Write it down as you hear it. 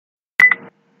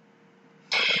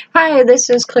Hi, this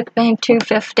is Clickbank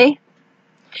 250,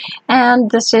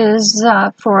 and this is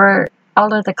for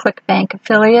all of the Clickbank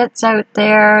affiliates out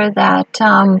there that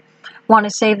want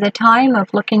to save the time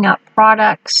of looking up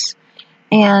products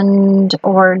and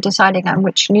or deciding on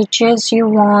which niches you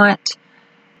want,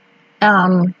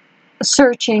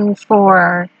 searching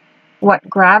for what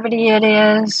gravity it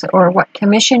is or what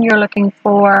commission you're looking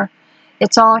for.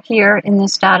 It's all here in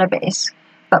this database.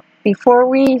 But before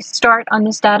we start on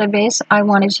this database, I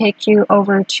want to take you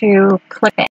over to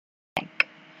Clickbank.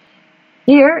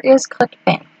 Here is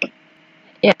Clickbank.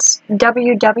 It's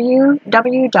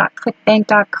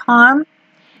www.clickbank.com,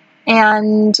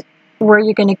 and where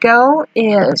you're going to go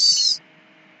is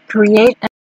create an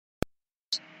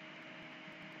account.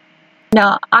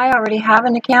 Now, I already have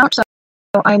an account, so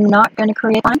I'm not going to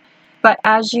create one, but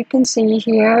as you can see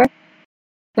here,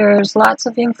 there's lots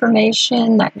of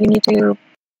information that you need to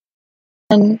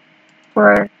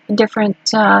for different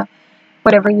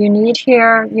whatever you need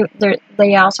here.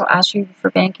 They also ask you for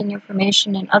banking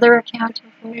information and other account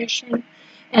information,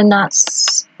 and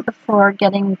that's for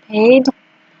getting paid.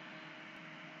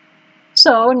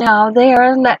 So now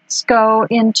let's go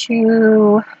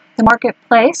into the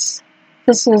marketplace.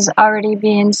 This is already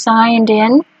being signed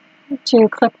in to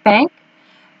Clickbank.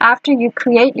 After you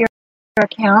create your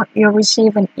account, you'll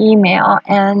receive an email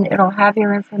and it'll have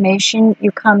your information. You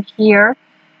come here,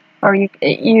 or you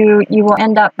will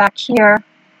end up back here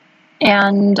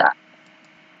and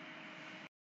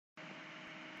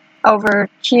over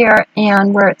here,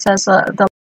 and where it says the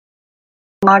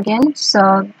login.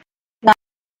 So that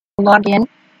login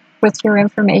with your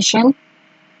information.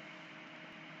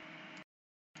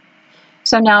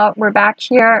 So now we're back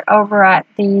here over at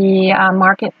the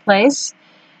marketplace,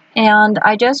 and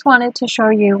I just wanted to show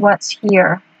you what's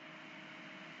here.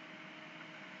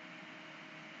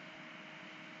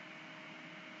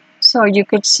 So you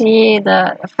could see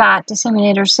the Fat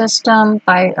Disseminator System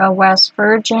by West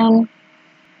Virgin,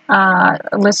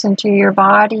 Listen to Your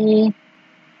Body,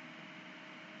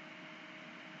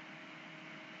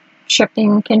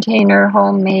 Shipping Container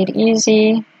Homemade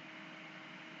Easy,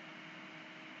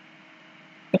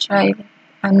 which I'm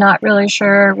not really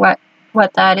sure what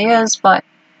that is, but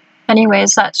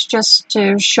anyways, that's just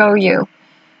to show you.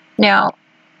 Now,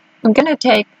 I'm going to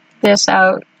take this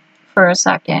out for a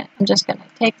second. I'm just going to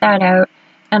take that out,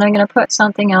 and I'm going to put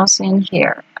something else in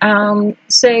here.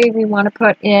 Say we want to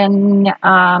put in,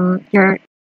 you're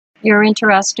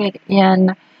interested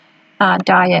in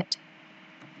diet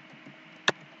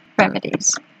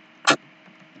remedies.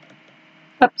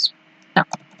 Oops, no.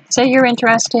 Say you're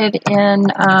interested in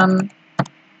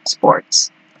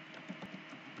sports.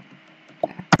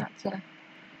 That's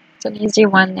an easy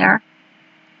one there.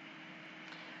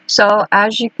 So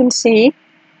as you can see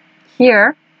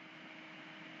here,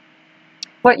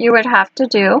 what you would have to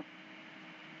do,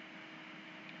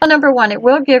 well, number one, it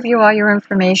will give you all your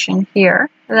information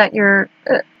here that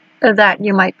that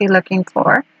you might be looking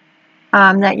for,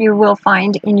 that you will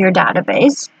find in your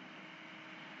database.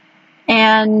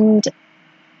 And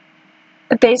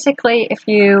basically, if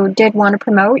you did want to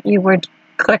promote, you would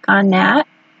click on that.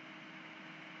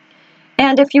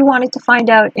 And if you wanted to find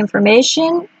out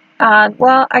information,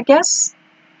 well, I guess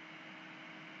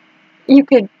you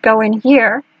could go in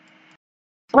here.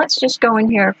 Let's just go in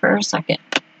here for a second.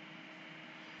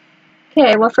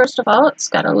 Okay, well, first of all, it's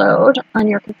got to load on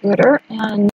your computer,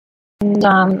 and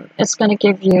it's going to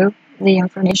give you the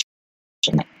information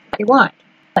that you want,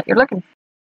 that you're looking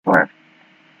for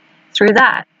through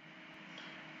that.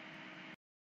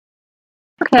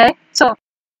 Okay, so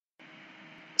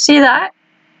see that?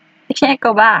 You can't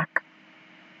go back.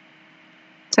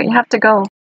 So you have to go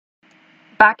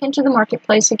back into the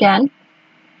marketplace again.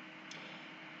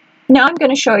 Now I'm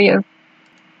going to show you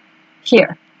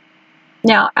here.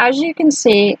 Now, as you can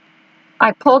see,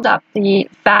 I pulled up the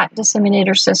Fat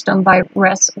Disseminator System by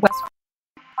West.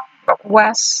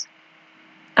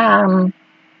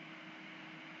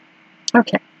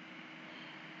 Okay.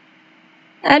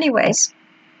 Anyways,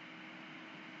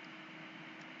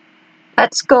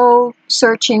 let's go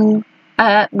searching.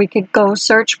 We could go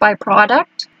search by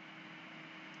product.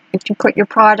 If you put your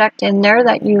product in there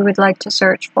that you would like to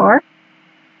search for.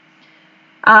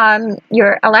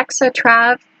 Your Alexa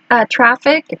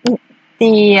traffic,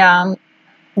 the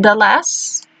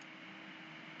less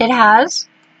it has,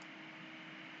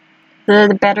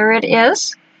 the better it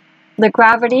is. The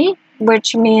gravity,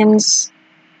 which means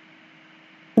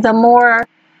the more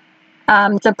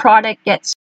the product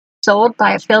gets sold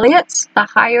by affiliates, the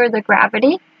higher the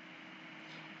gravity.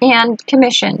 And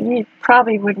commission, you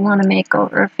probably would want to make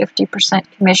over 50%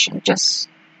 commission just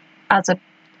as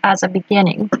a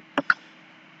beginning.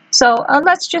 So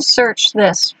let's just search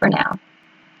this for now.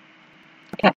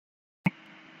 Okay.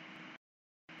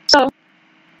 So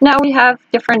now we have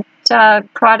different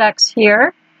products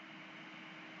here.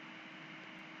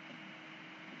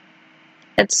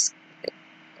 It's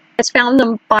found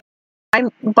them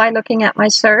by looking at my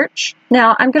search.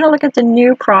 Now I'm going to look at the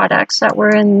new products that were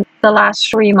in the last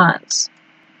 3 months.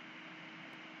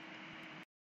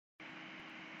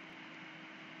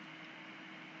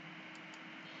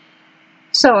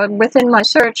 So within my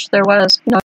search, there was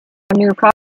no new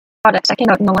products that came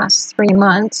out in the last 3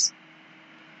 months.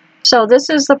 So this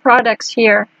is the products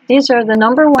here. These are the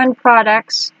 #1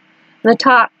 products, the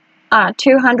top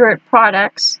 200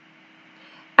 products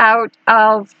out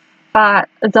of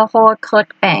the whole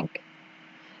Clickbank.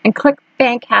 And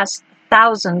Clickbank has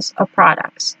thousands of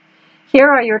products. Here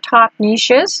are your top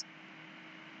niches.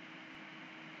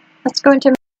 Let's go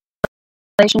into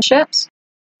relationships.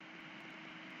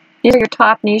 These are your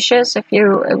top niches if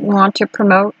you want to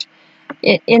promote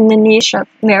it in the niche of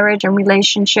marriage and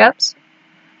relationships.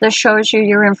 This shows you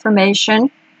your information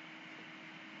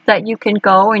that you can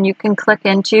go and you can click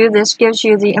into. This gives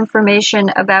you the information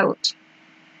about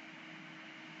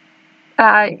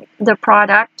the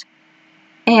product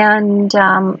and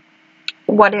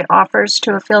what it offers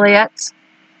to affiliates.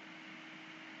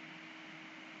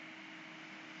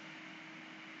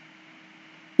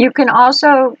 You can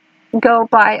also go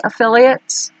by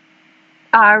affiliates.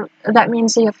 That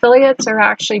means the affiliates are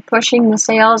actually pushing the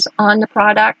sales on the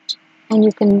product, and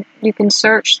you can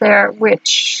search there,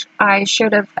 which I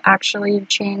should have actually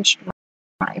changed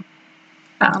my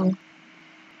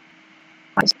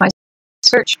my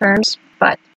search terms,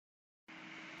 but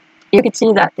you can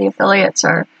see that the affiliates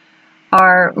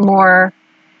are more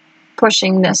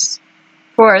pushing this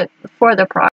for the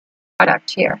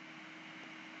product here.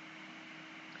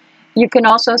 You can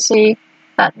also see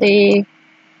that the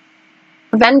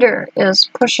vendor is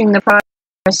pushing the product,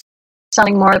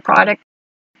 selling more of the product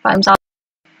by themselves.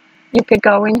 You could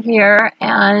go in here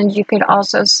and you could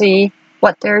also see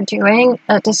what they're doing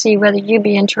to see whether you'd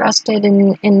be interested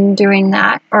in doing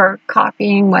that or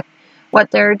copying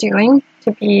what they're doing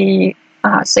to be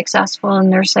successful in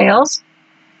their sales.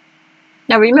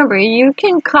 Now remember, you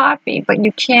can copy, but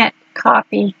you can't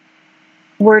copy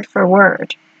word for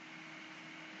word.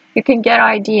 You can get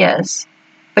ideas,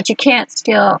 but you can't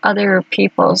steal other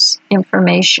people's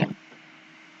information.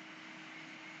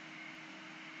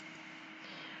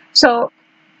 So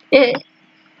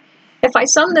if I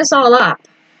sum this all up,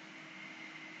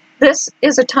 this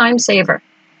is a time saver,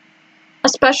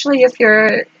 especially if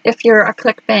you're a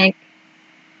Clickbank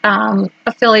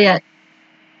affiliate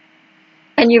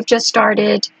and you've just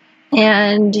started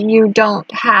and you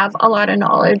don't have a lot of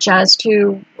knowledge as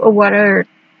to what are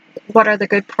the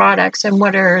good products and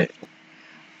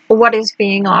what is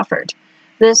being offered.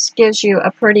 This gives you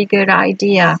a pretty good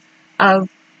idea of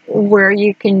where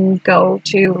you can go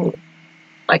to.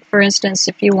 Like, for instance,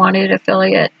 if you wanted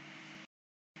affiliate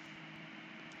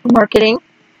marketing,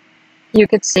 you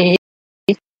could see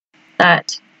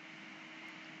that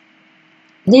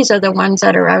these are the ones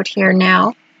that are out here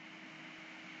now.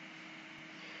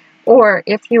 Or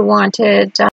if you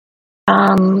wanted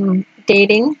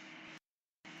dating,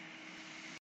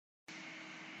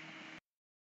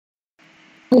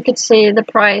 you could see the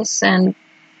price, and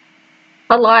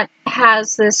a lot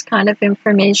has this kind of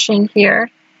information here.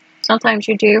 Sometimes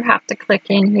you do have to click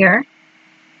in here.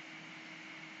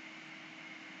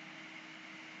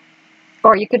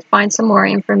 Or you could find some more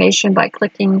information by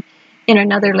clicking in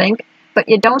another link, but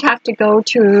you don't have to go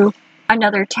to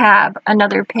another tab,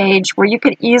 another page where you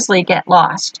could easily get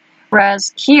lost.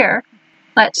 Whereas here,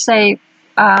 let's say,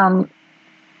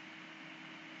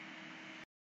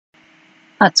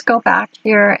 let's go back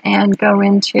here and go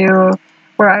into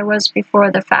where I was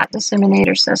before, the fat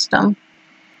disseminator system.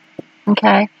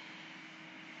 Okay.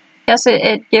 Yes,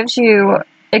 it gives you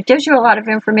a lot of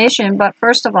information, but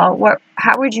first of all,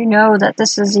 how would you know that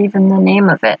this is even the name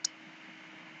of it?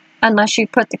 Unless you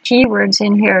put the keywords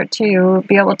in here to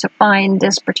be able to find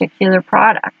this particular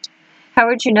product. How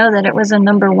would you know that it was a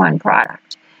 #1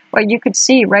 product? Well, you could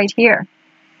see right here.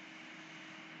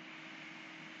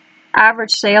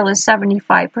 Average sale is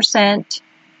 75%.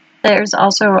 There's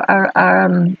also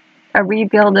a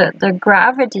rebuild. The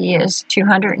gravity is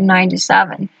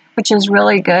 297, which is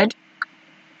really good.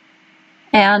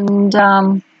 And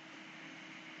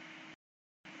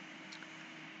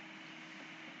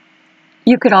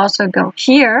you could also go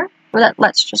here.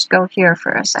 Let's just go here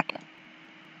for a second.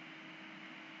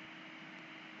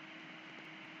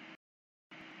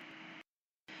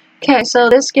 Okay, so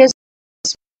this gives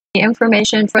me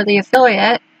information for the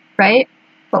affiliate, right?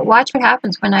 But watch what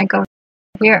happens when I go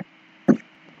here.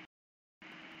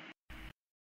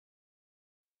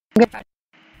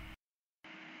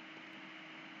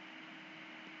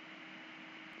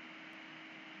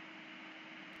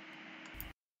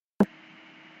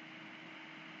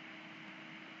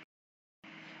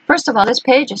 First of all, this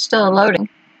page is still loading.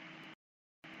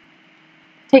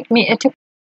 It took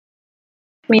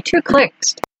me 2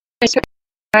 clicks to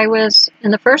where I was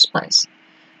in the first place.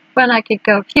 When I could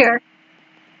go here,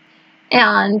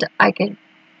 and I could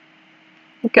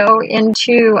go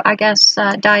into, I guess,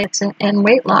 diets and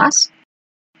weight loss.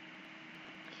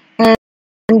 And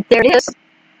there it is,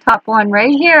 top one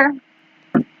right here.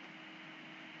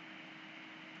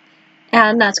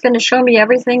 And that's going to show me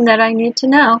everything that I need to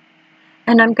know.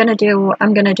 And I'm going to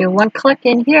do 1 click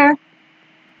in here.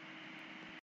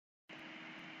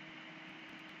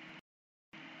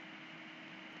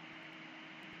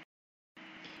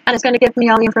 And it's going to give me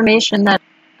all the information that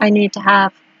I need to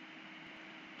have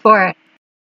for it.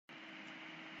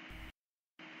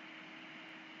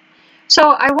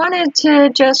 So I wanted to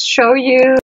just show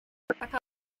you a couple of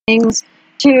things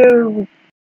to,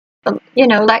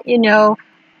 let you know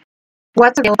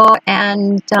what's available,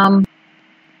 and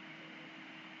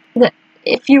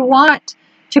if you want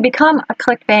to become a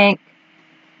Clickbank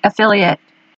affiliate,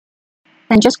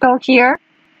 then just go here,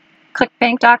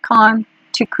 clickbank.com,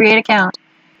 to create an account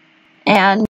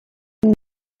and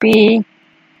be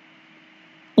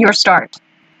your start.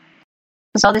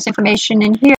 There's all this information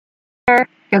in here.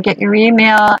 You'll get your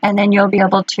email, and then you'll be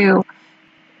able to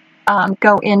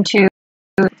go into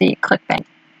the Clickbank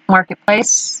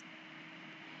Marketplace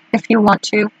if you want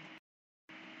to.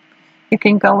 You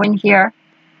can go in here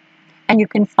and you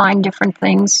can find different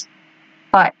things.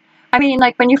 But, I mean,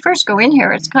 like when you first go in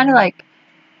here, it's kind of like,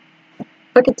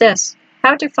 look at this,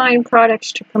 how to find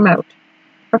products to promote.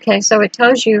 Okay, so it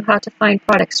tells you how to find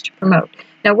products to promote.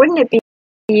 Now, wouldn't it be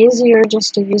easier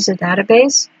just to use a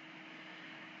database?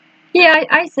 Yeah,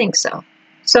 I think so.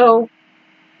 So,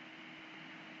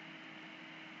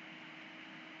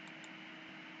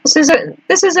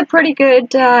 this is a pretty good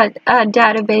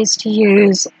database to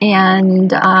use,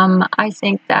 and I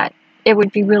think that it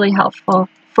would be really helpful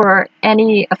for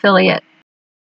any affiliate